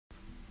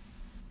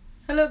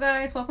Hello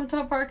guys, welcome to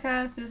our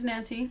podcast. This is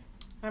Nancy.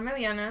 I'm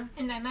Eliana.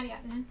 And I'm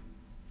Ariadne.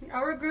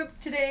 Our group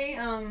today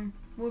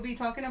will be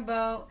talking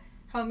about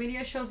how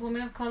media shows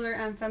women of color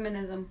and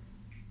feminism.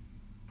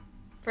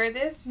 For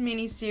this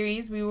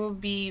mini-series, we will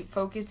be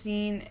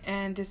focusing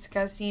and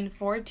discussing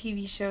 4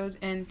 TV shows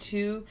and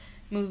 2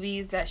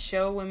 movies that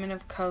show women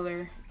of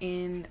color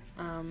in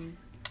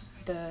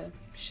the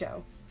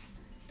show.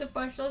 The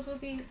 4 shows will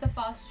be The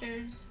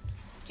Fosters,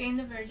 Jane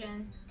the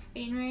Virgin,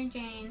 Being Mary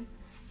Jane,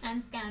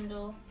 and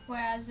Scandal,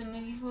 whereas the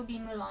movies will be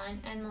Mulan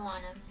and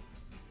Moana.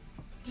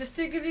 Just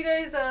to give you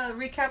guys a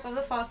recap of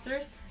The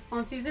Fosters,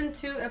 on season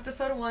 2,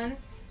 episode 1,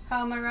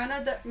 how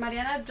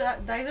Mariana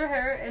dyes her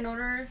hair in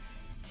order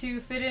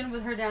to fit in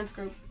with her dance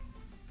group.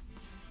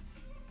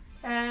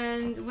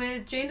 And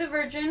with Jane the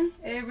Virgin,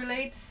 it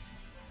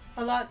relates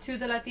a lot to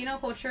the Latino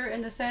culture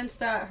in the sense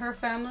that her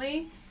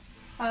family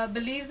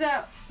believes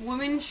that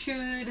women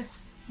should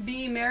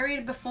be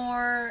married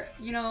before,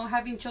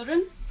 having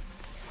children.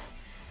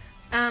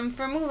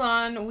 For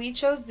Mulan, we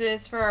chose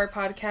this for our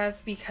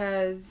podcast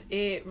because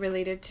it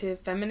related to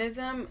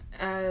feminism,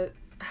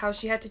 how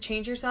she had to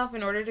change herself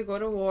in order to go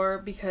to war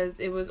because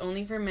it was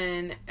only for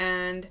men,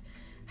 and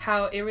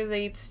how it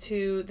relates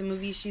to the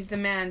movie She's the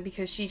Man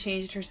because she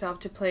changed herself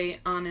to play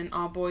on an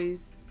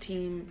all-boys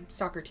team,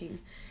 soccer team.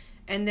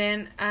 And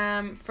then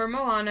for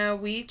Moana,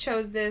 we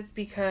chose this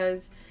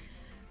because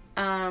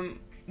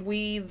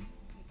we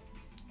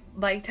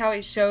liked how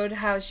it showed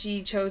how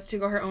she chose to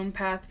go her own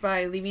path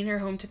by leaving her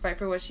home to fight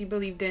for what she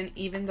believed in,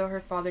 even though her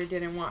father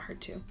didn't want her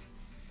to.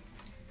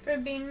 For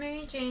Being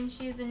Mary Jane,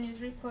 she is a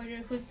news reporter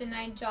who's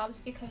denied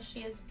jobs because she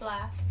is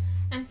black.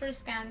 And for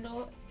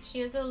Scandal, she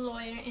is a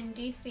lawyer in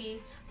D.C.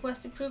 who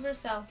has to prove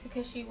herself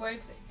because she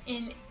works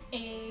in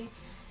a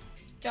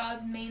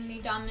job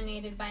mainly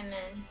dominated by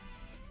men.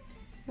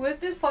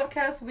 With this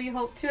podcast, we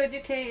hope to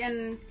educate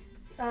and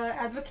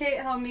advocate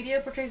how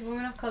media portrays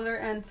women of color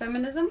and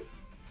feminism.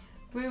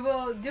 We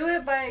will do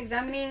it by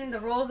examining the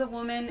roles of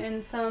women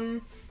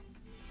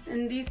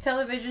in these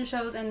television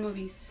shows and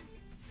movies.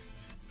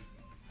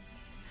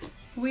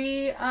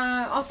 We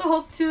also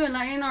hope to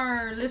enlighten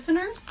our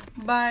listeners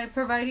by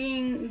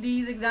providing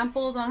these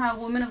examples on how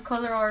women of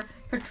color are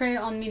portrayed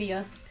on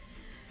media.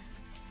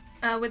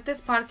 With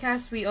this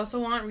podcast, we also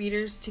want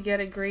readers to get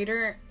a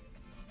greater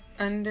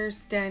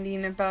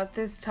understanding about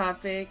this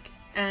topic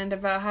and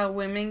about how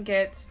women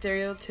get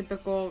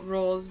stereotypical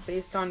roles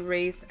based on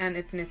race and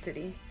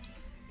ethnicity.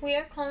 We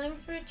are calling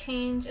for a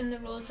change in the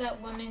roles that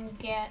women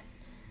get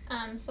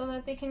so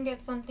that they can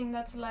get something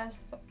that's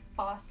less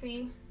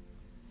bossy.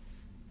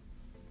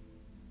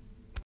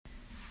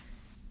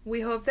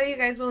 We hope that you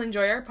guys will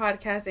enjoy our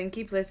podcast and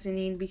keep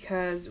listening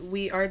because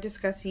we are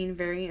discussing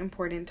very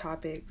important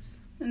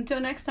topics. Until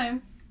next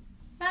time.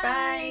 Bye.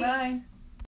 Bye. Bye.